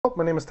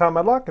My name is Tom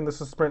Medlock, and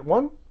this is Sprint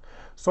 1.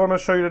 So what I'm going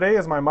to show you today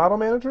is my model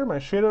manager, my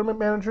shader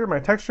manager, my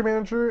texture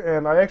manager,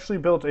 and I actually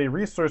built a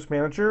resource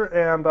manager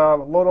and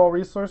load all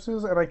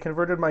resources, and I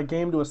converted my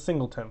game to a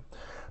singleton.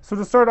 So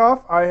to start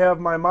off, I have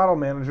my model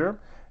manager,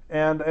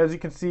 and as you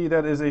can see,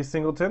 that is a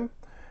singleton,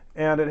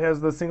 and it has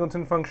the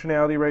singleton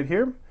functionality right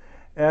here,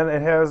 and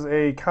it has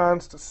a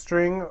const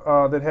string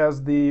that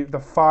has the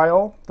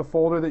file, the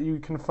folder that you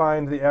can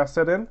find the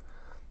asset in.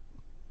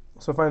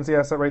 So it finds the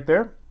asset right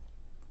there.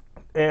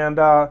 And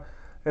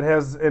it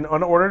has an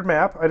unordered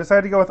map. I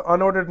decided to go with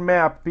unordered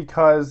map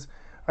because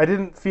I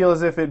didn't feel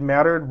as if it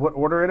mattered what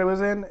order it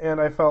was in,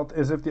 and I felt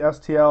as if the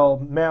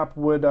STL map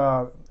would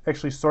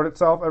actually sort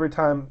itself every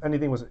time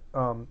anything was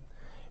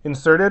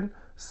inserted.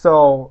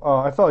 So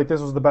I felt like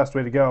this was the best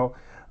way to go.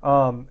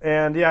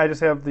 And yeah, I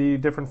just have the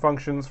different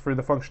functions for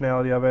the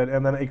functionality of it,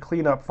 and then a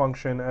cleanup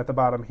function at the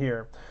bottom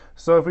here.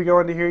 So if we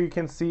go into here, you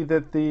can see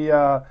that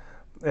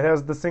it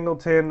has the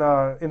singleton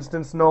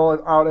instance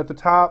null out at the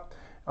top.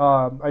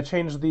 I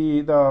changed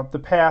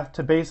the path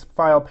to base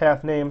file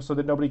path name so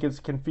that nobody gets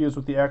confused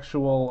with the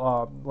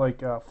actual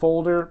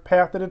folder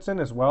path that it's in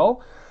as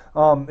well.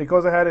 It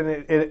goes ahead and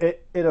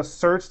it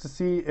asserts to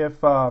see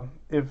if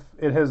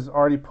it has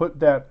already put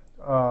that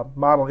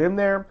model in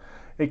there.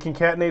 It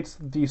concatenates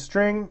the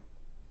string,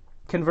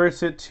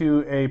 converts it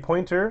to a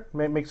pointer,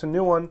 makes a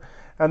new one,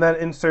 and then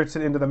inserts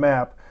it into the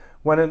map.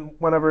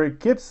 Whenever it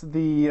gets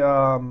the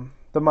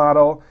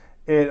model,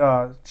 it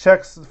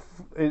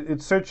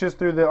it searches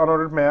through the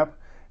unordered map.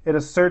 It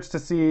asserts to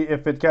see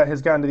if it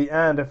has gotten to the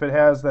end. If it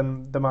has,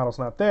 then the model's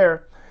not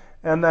there.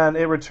 And then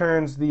it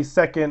returns the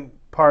second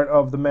part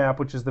of the map,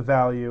 which is the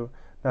value,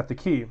 not the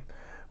key.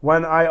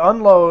 When I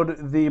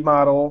unload the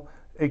model,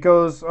 it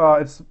goes,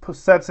 it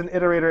sets an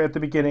iterator at the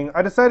beginning.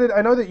 I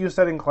know that you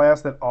said in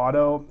class that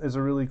auto is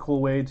a really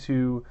cool way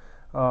to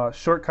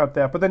shortcut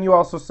that, but then you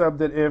also said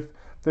that if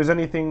there's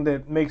anything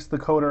that makes the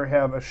coder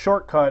have a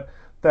shortcut,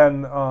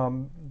 then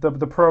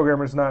the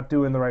programmer's not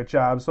doing the right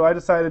job. So I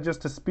decided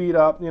just to speed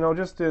up,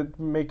 just to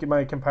make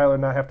my compiler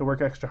not have to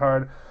work extra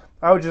hard.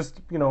 I would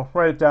just,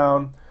 write it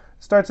down.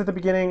 Starts at the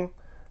beginning,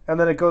 and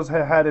then it goes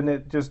ahead and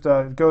it just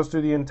goes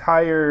through the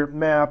entire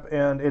map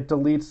and it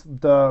deletes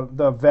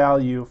the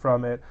value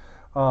from it.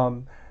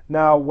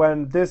 Now,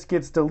 when this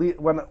gets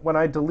when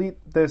I delete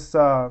this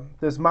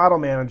this model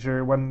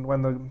manager,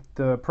 when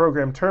the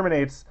program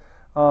terminates,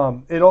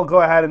 it'll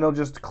go ahead and it'll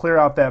just clear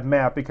out that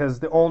map because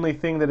the only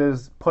thing that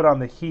is put on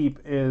the heap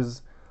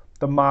is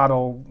the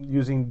model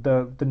using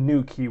the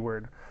new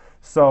keyword.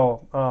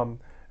 So,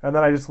 and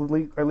then I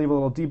leave a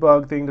little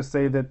debug thing to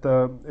say that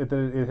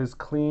it has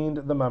cleaned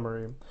the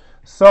memory.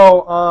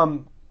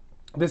 So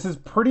this is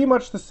pretty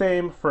much the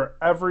same for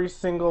every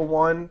single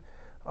one.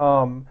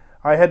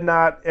 I had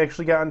not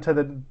actually gotten to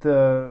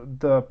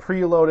the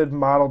preloaded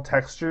model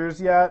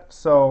textures yet,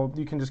 so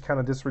you can just kind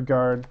of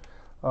disregard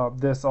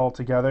this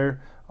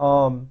altogether.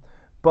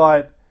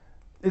 But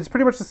it's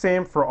pretty much the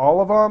same for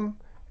all of them.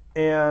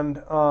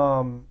 And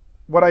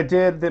what I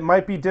did that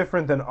might be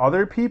different than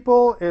other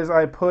people is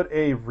I put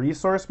a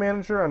resource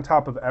manager on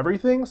top of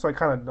everything. So I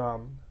kind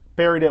of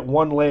buried it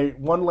one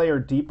layer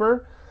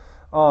deeper.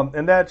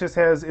 And that just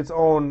has its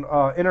own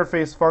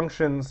interface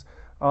functions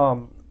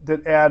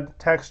that add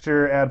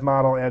texture, add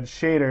model, add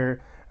shader.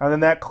 And then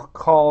that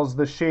calls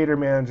the shader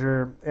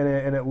manager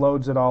and it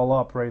loads it all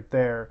up right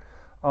there.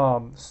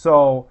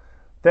 So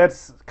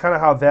that's kind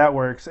of how that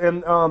works.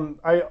 And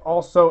I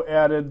also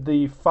added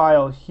the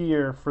file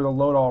here for the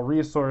load all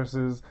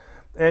resources.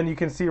 And you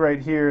can see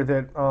right here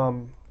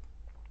that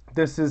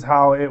this is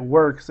how it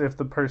works if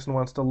the person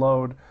wants to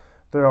load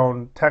their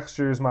own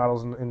textures,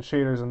 models, and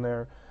shaders in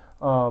there.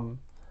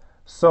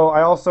 So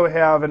I also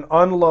have an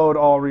unload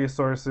all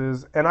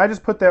resources, and I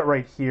just put that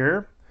right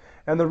here.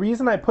 And the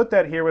reason I put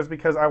that here was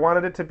because I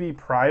wanted it to be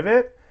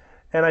private,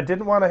 and I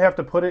didn't want to have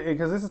to put it,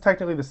 because this is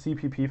technically the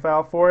CPP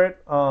file for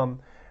it. I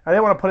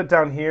didn't want to put it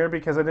down here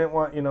because I didn't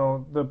want,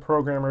 the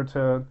programmer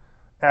to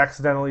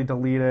accidentally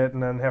delete it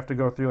and then have to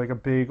go through like a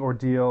big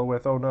ordeal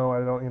with, oh no, I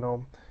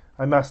don't,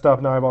 I messed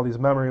up, now I have all these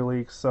memory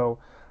leaks, so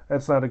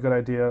that's not a good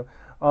idea.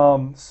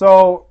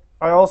 So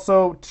I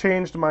also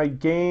changed my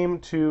game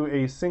to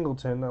a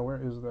singleton. Now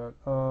where is that?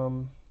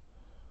 Oh,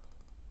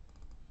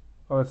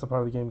 that's the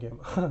part of the game.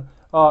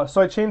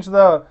 So I changed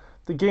the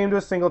game to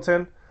a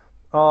singleton.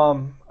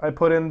 I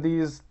put in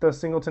the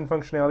singleton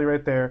functionality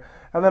right there,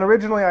 and then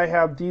originally I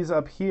had these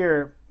up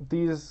here,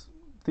 these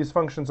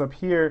functions up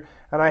here,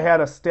 and I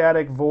had a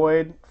static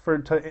void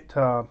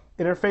to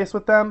interface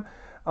with them.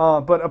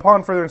 But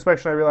upon further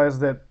inspection, I realized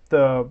that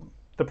the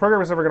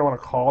programmer is never going to want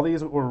to call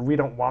these, or we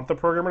don't want the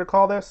programmer to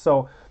call this.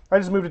 So I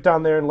just moved it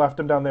down there and left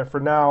them down there for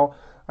now.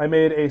 I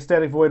made a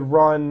static void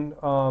run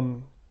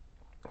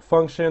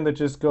function that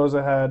just goes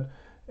ahead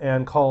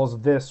and calls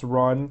this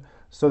run,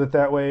 so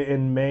that way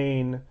in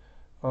main.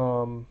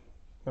 Oh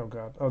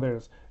god, oh there it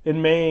is.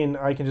 In main,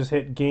 I can just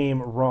hit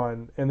game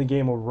run, and the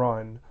game will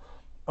run.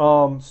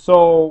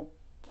 So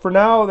for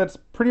now, that's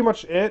pretty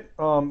much it.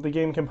 The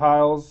game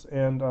compiles,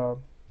 and well,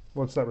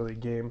 it's not really a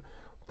game.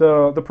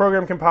 The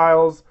program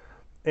compiles,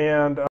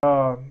 and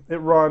it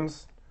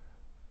runs.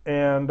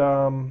 And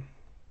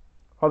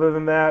other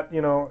than that,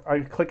 I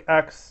click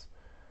X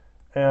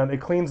and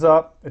it cleans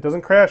up. It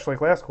doesn't crash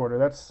like last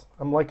quarter.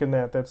 I'm liking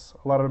that. That's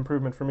a lot of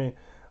improvement for me.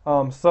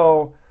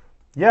 So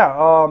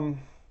yeah,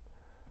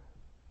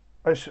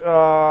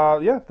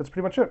 yeah, that's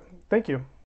pretty much it. Thank you.